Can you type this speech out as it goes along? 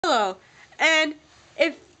Hello. And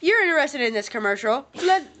if you're interested in this commercial,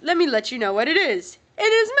 let me let you know what it is. It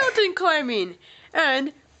is mountain climbing.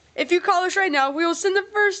 And if you call us right now, we will send the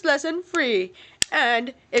first lesson free.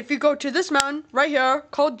 And if you go to this mountain right here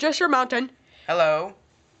called Gesture Mountain. Hello.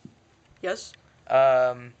 Yes.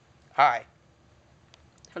 Hi.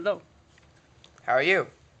 Hello. How are you?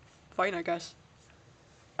 Fine, I guess.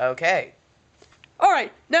 Okay.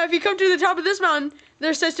 Alright, now if you come to the top of this mountain,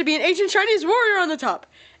 there says to be an ancient Chinese warrior on the top.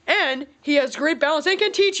 And he has great balance and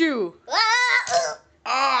can teach you.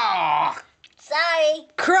 Oh! Sorry.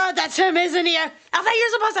 Crud, that's him, isn't he? I thought you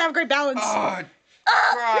were supposed to have great balance. Oh,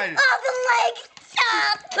 crud. Oh, the leg.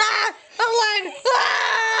 Stop. Ah, the leg.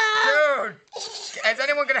 Ah! Dude, is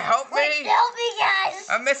anyone gonna help me? Wait, help me, guys.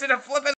 I'm missing a flippin'